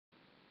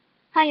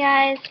Hi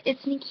guys,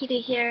 it's Nikita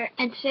here,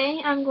 and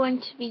today I'm going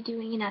to be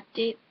doing an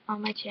update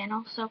on my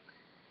channel. So,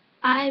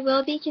 I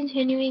will be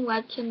continuing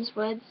Webkinz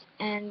Woods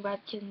and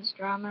Webkinz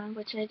Drama,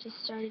 which I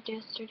just started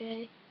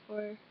yesterday,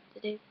 or the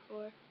day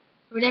before, or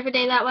whatever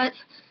day that was.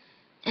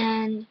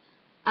 And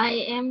I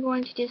am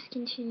going to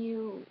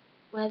discontinue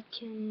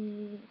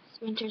Webkinz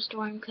Winter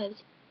Storm because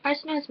our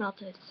snow's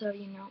melted, so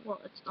well,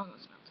 it's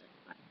almost melted.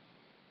 But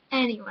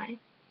anyway,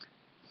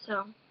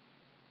 so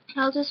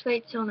I'll just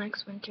wait till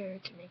next winter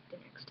to make the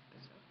next episode.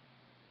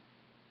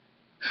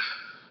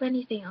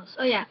 Anything else?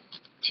 Oh yeah,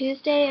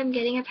 Tuesday I'm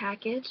getting a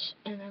package,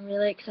 and I'm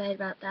really excited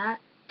about that.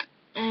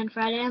 And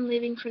Friday I'm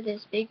leaving for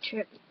this big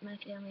trip my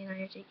family and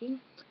I are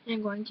taking, and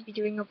I'm going to be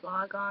doing a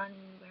vlog on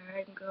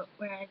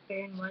where I've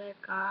been, what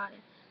I've got,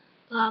 and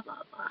blah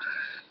blah blah.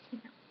 You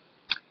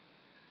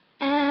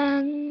know.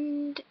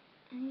 And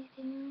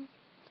anything else?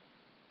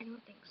 I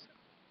don't think so.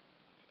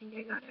 I think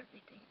I got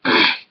everything.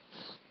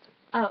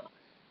 Oh,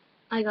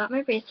 I got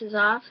my braces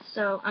off,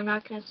 so I'm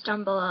not going to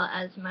stumble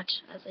as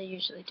much as I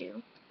usually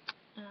do.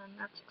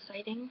 That's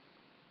exciting.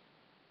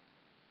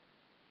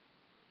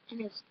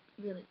 And it's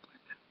really warm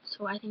out,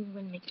 so I think I'm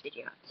going to make a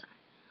video outside.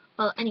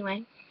 Well,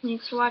 anyway,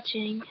 thanks for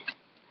watching.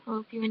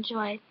 Hope you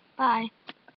enjoy. Bye.